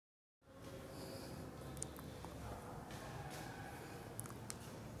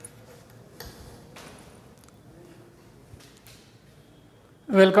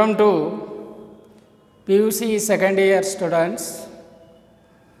Welcome to PUC second year students.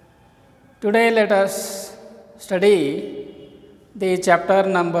 Today let us study the chapter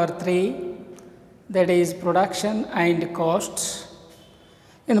number 3, that is production and costs.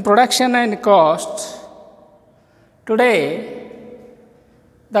 In production and costs, today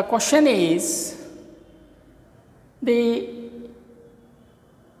the question is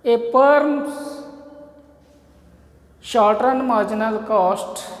a firm's short-run marginal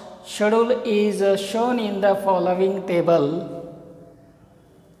cost schedule is shown in the following table,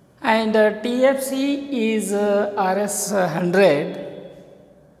 and TFC is Rs 100.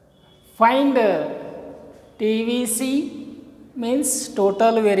 Find TVC means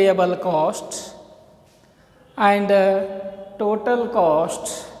total variable cost, and total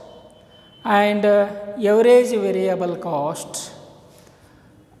cost, and average variable cost,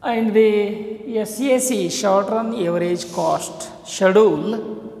 and the SAC short run average cost schedule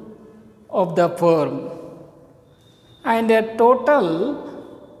of the firm, and the total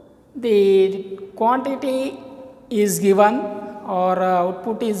the quantity is given or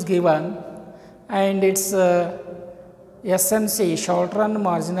output is given, and its SMC short run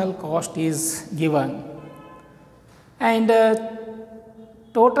marginal cost is given, and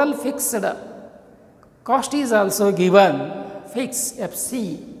total fixed cost is also given. Fixed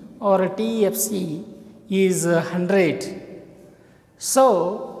FC or TFC is 100.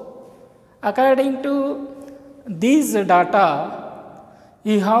 So, according to these data,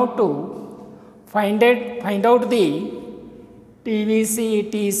 you have to find out the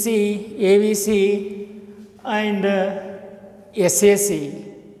TVC, TC, AVC and SAC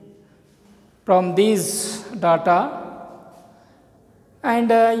from these data, and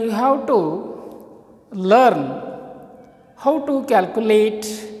you have to learn how to calculate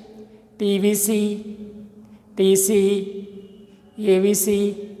TVC, TC,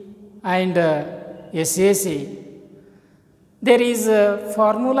 AVC and SAC. There is a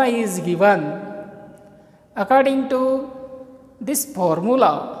formula is given. According to this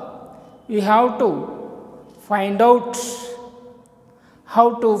formula, we have to find out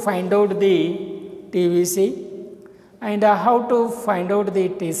how to find out the TVC, and how to find out the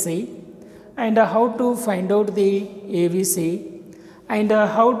TC, and how to find out the AVC, and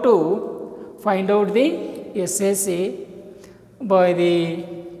how to find out the SAC by the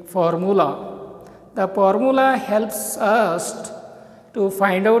formula. The formula helps us to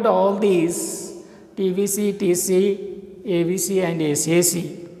find out all these TVC, TC, AVC and SAC.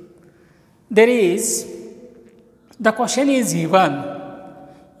 The question is given.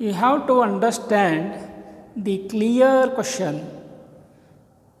 You have to understand the clear question,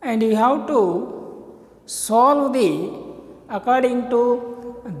 and you have to solve according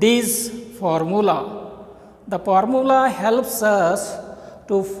to this formula. The formula helps us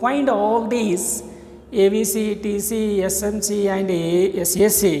to find all these AVC, TC, SMC and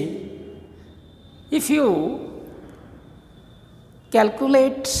SAC. If you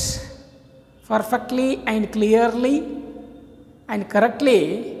calculate perfectly and clearly and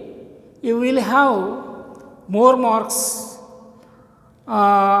correctly, you will have more marks,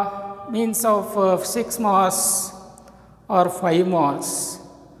 means of 6 marks or 5 marks.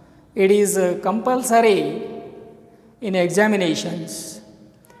 It is compulsory in examinations.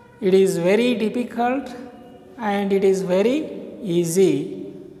 It is very difficult and it is very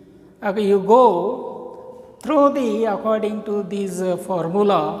easy. You go through according to this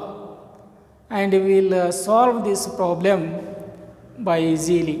formula, and we will solve this problem by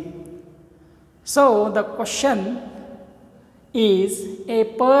easily. So the question is, a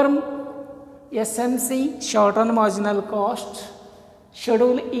firm SMC short run marginal cost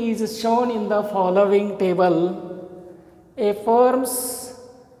schedule is shown in the following table. A firm's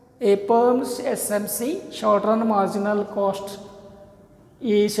SMC short run marginal cost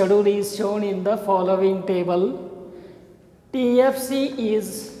schedule is shown in the following table. TFC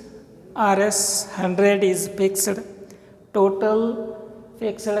is Rs 100 is fixed. Total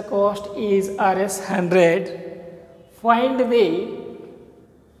fixed cost is Rs 100. Find the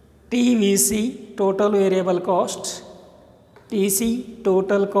TVC total variable cost, TC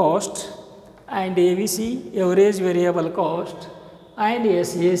total cost, and AVC average variable cost, and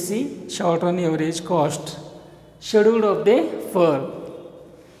SAC short run average cost schedule of the firm.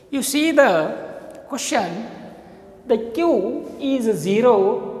 You see the question, the Q is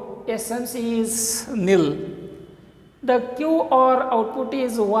 0, SMC is nil. The Q or output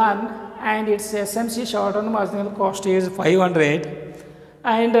is 1 and its SMC short run marginal cost is 500,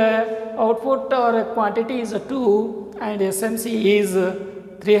 and output or quantity is 2 and SMC is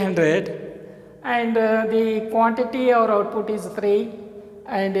 300, and the quantity or output is 3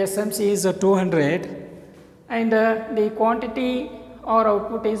 and SMC is 200, and the quantity or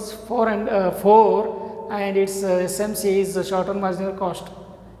output is 4 and its SMC is short term marginal cost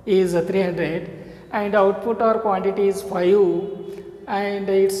is 300, and output or quantity is 5 and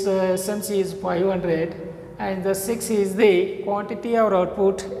its SMC is 500, and the 6 is the quantity or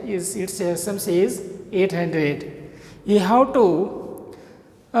output is its SMC is 800. You have to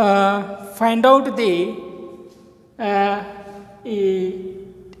find out the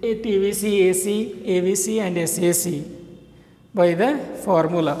TVC, AC, AVC and SAC by the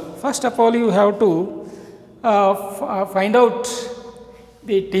formula. First of all, you have to find out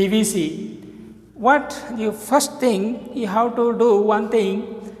the TVC. What you first thing you have to do one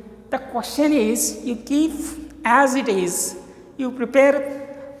thing. The question is you keep as it is. You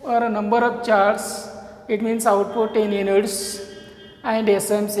prepare for a number of charts. It means output in units and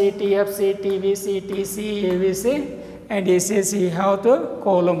SMC, TFC, TVC, TC, AVC and SAC have the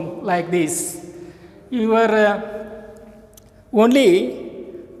column like this. Your only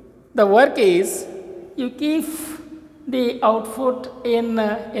the work is you keep the output in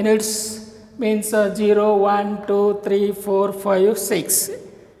units, means 0, 1, 2, 3, 4, 5, 6.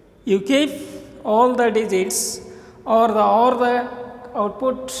 You keep all the digits or the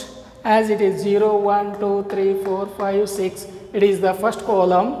output as it is 0, 1, 2, 3, 4, 5, 6. It is the first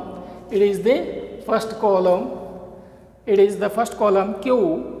column. It is the first column. It is the first column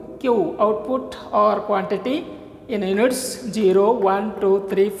Q output or quantity in units 0, 1, 2,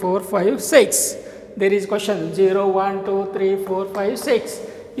 3, 4, 5, 6. There is question 0, 1, 2, 3, 4, 5, 6.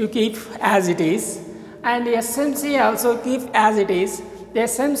 You keep as it is, and the SMC also keep as it is. The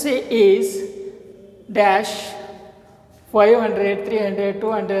SMC is dash 500, 300,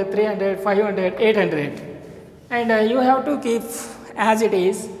 200, 300, 500, 800, and you have to keep as it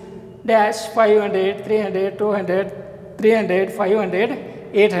is dash 500, 300, 200, 300, 500,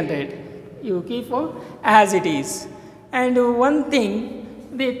 800. You keep as it is. And one thing,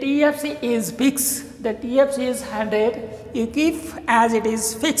 the TFC is fixed. The TFC is 100. You keep as it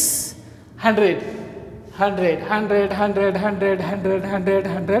is fixed 100, 100, 100, 100, 100, 100, 100,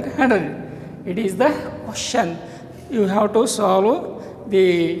 100, 100. It is the question. You have to solve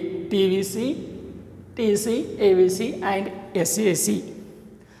the TVC, TC, AVC and SAC.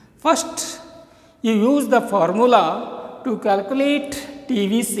 First, you use the formula to calculate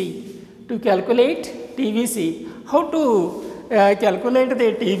TVC. To calculate TVC, how to calculate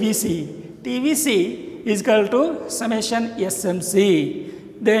the TVC? TVC is equal to summation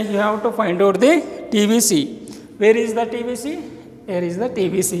SMC. Then you have to find out the TVC. Where is the TVC? Here is the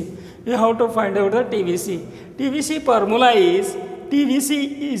TVC. You have to find out the TVC. TVC formula is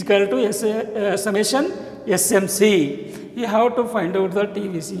TVC is equal to summation SMC. You have to find out the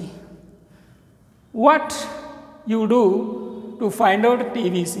TVC. What you do to find out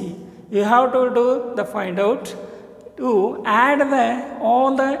TVC? You have to do the find out to add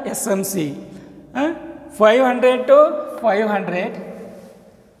all the SMC. 500 to 500,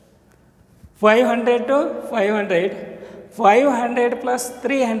 500 to 500, 500 plus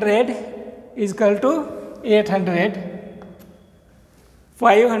 300 is equal to 800,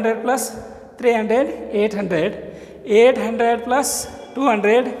 500 plus 300, 800, 800 plus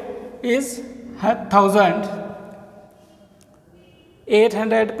 200 is 1000,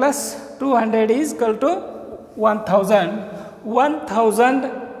 800 plus 200 is equal to 1000,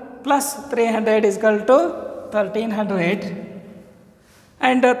 1000 plus 300 is equal to 1300,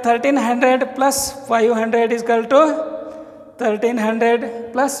 and 1300 plus 500 is equal to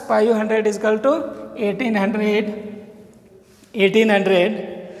 1300 plus 500 is equal to 1800, 1800,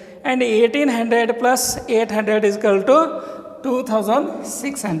 and 1800 plus 800 is equal to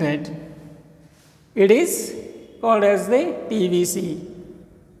 2600. It is called as the TVC.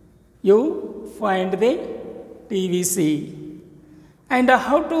 You find the TVC. And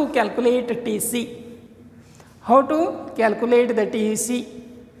how to calculate TC? How to calculate the TC?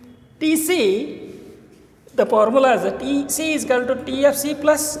 TC, the formula is TC is equal to TFC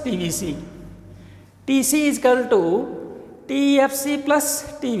plus TVC. TC is equal to TFC plus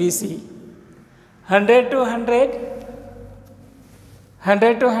TVC. 100 to 100,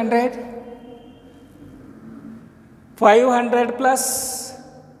 100 to 100, 500 plus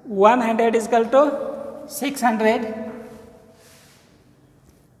 100 is equal to 600.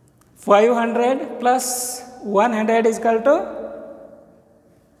 500 plus 100 is equal to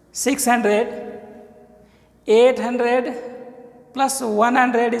 600. 800 plus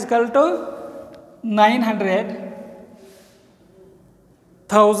 100 is equal to 900.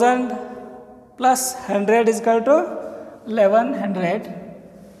 1000 plus 100 is equal to 1100.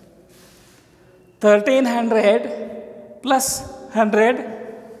 1300 plus 100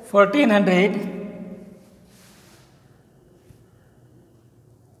 1400,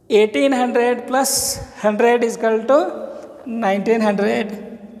 1800 plus 100 is equal to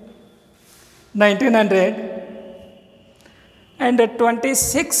 1900, 1900, and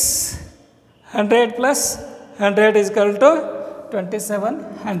 2600 plus 100 is equal to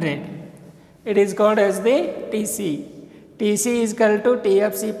 2700. It is called as the TC. TC is equal to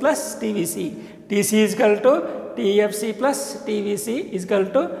TFC plus TVC. TC is equal to TFC plus TVC is equal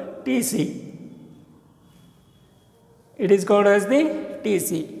to TC. It is called as the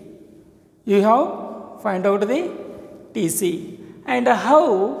TC. You have find out the TC. And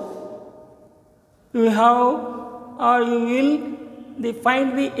how you have or you will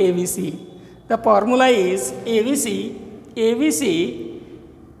find the AVC. The formula is AVC. AVC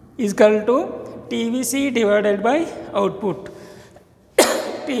is equal to TVC divided by output.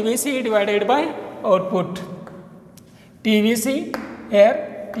 TVC divided by output. TVC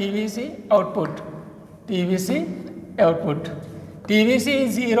here, TVC output. TVC output. TVC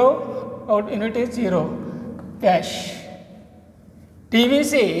is 0, out unit is 0, cash.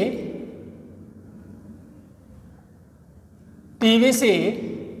 TVC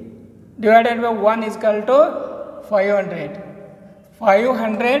divided by 1 is equal to 500.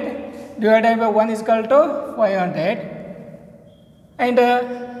 500 divided by 1 is equal to 500. And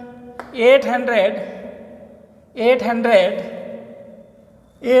 800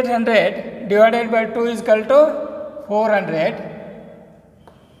 divided by 2 is equal to 400.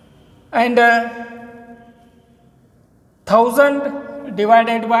 And 1000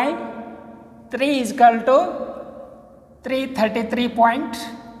 divided by 3 is equal to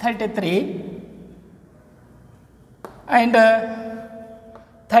 333.33. And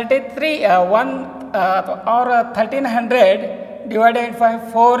 1300 divided by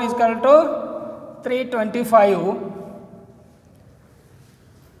 4 is equal to 325.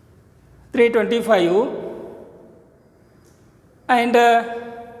 And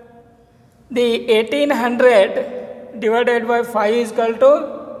the 1800 divided by 5 is equal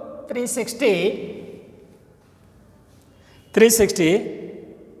to 360.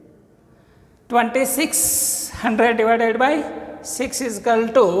 2600 divided by 6 is equal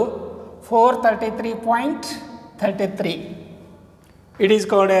to 433.33. It is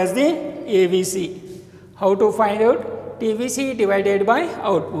called as the AVC. How to find out? TVC divided by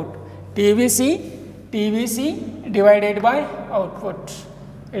output. TVC divided by output.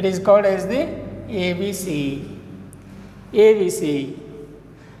 It is called as the AVC.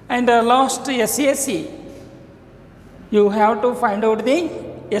 And the last SAC. You have to find out the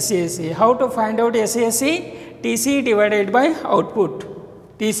SAC. How to find out SAC? TC divided by output.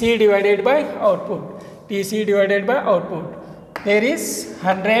 TC divided by output. TC divided by output. There is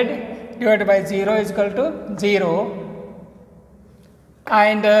 100 divided by 0 is equal to 0.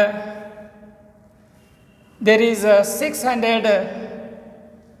 And there is 600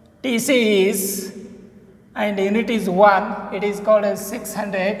 TC is, and unit is 1. It is called as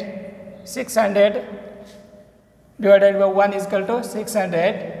 600. 600 divided by 1 is equal to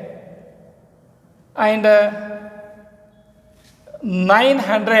 600. And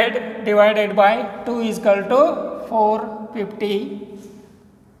 900 divided by 2 is equal to 450.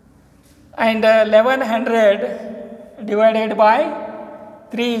 And 1100 divided by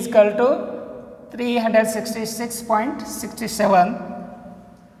 3 is equal to 366.67.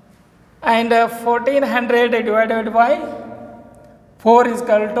 And 1400 divided by 4 is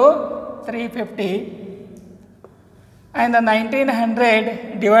equal to 350. And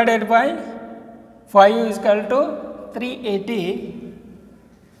 1900 divided by 5 is equal to 380.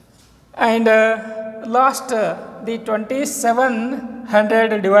 And last the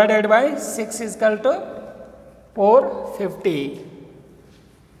 2700 divided by 6 is equal to 450.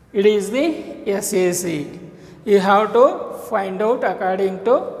 It is the SAC. You have to find out according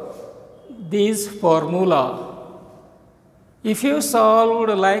to this formula. If you solved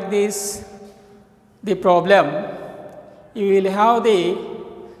like this the problem, you will have the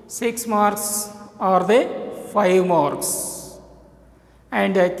 6 marks or the 5 marks.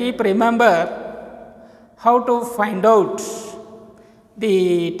 And keep remember how to find out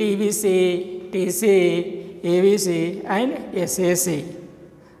the TVC, TC, AVC and SAC.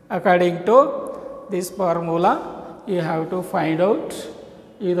 According to this formula, you have to find out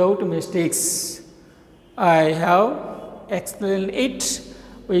without mistakes. I have explained it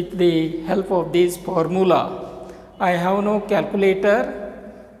with the help of this formula. I have no calculator,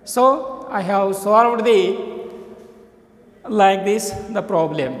 so I have solved like this the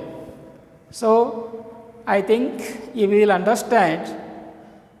problem. So I think you will understand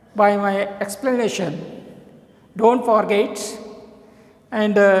by my explanation. Don't forget,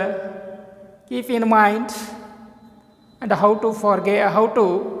 and keep in mind and how to forget, how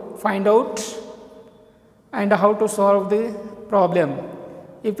to find out and how to solve the problem.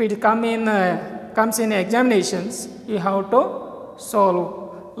 If it comes in examinations, you have to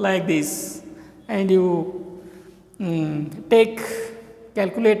solve like this, and you take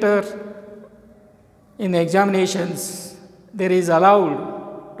calculator in examinations. There is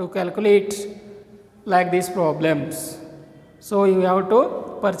allowed to calculate like these problems. So you have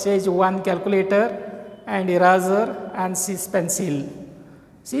to purchase one calculator and eraser and seize pencil.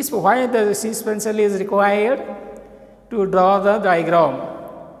 Why the seize pencil is required? To draw the diagram.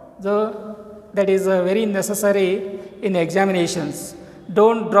 That is very necessary in examinations.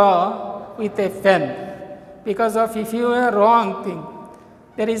 Don't draw with a pen, because of if you are wrong thing,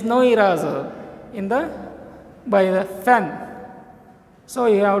 there is no eraser by the pen. So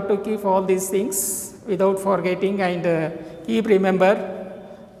you have to keep all these things without forgetting, and keep remember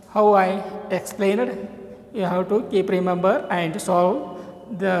how I explained. You have to keep remember and solve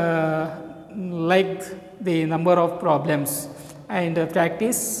the number of problems and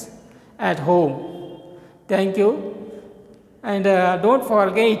practice at home. Thank you, and don't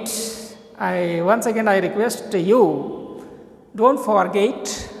forget. Once again I request you, don't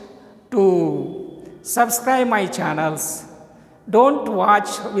forget to subscribe my channels. Don't watch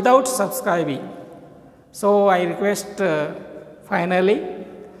without subscribing. So I request finally.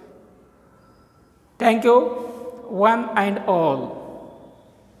 Thank you, one and all.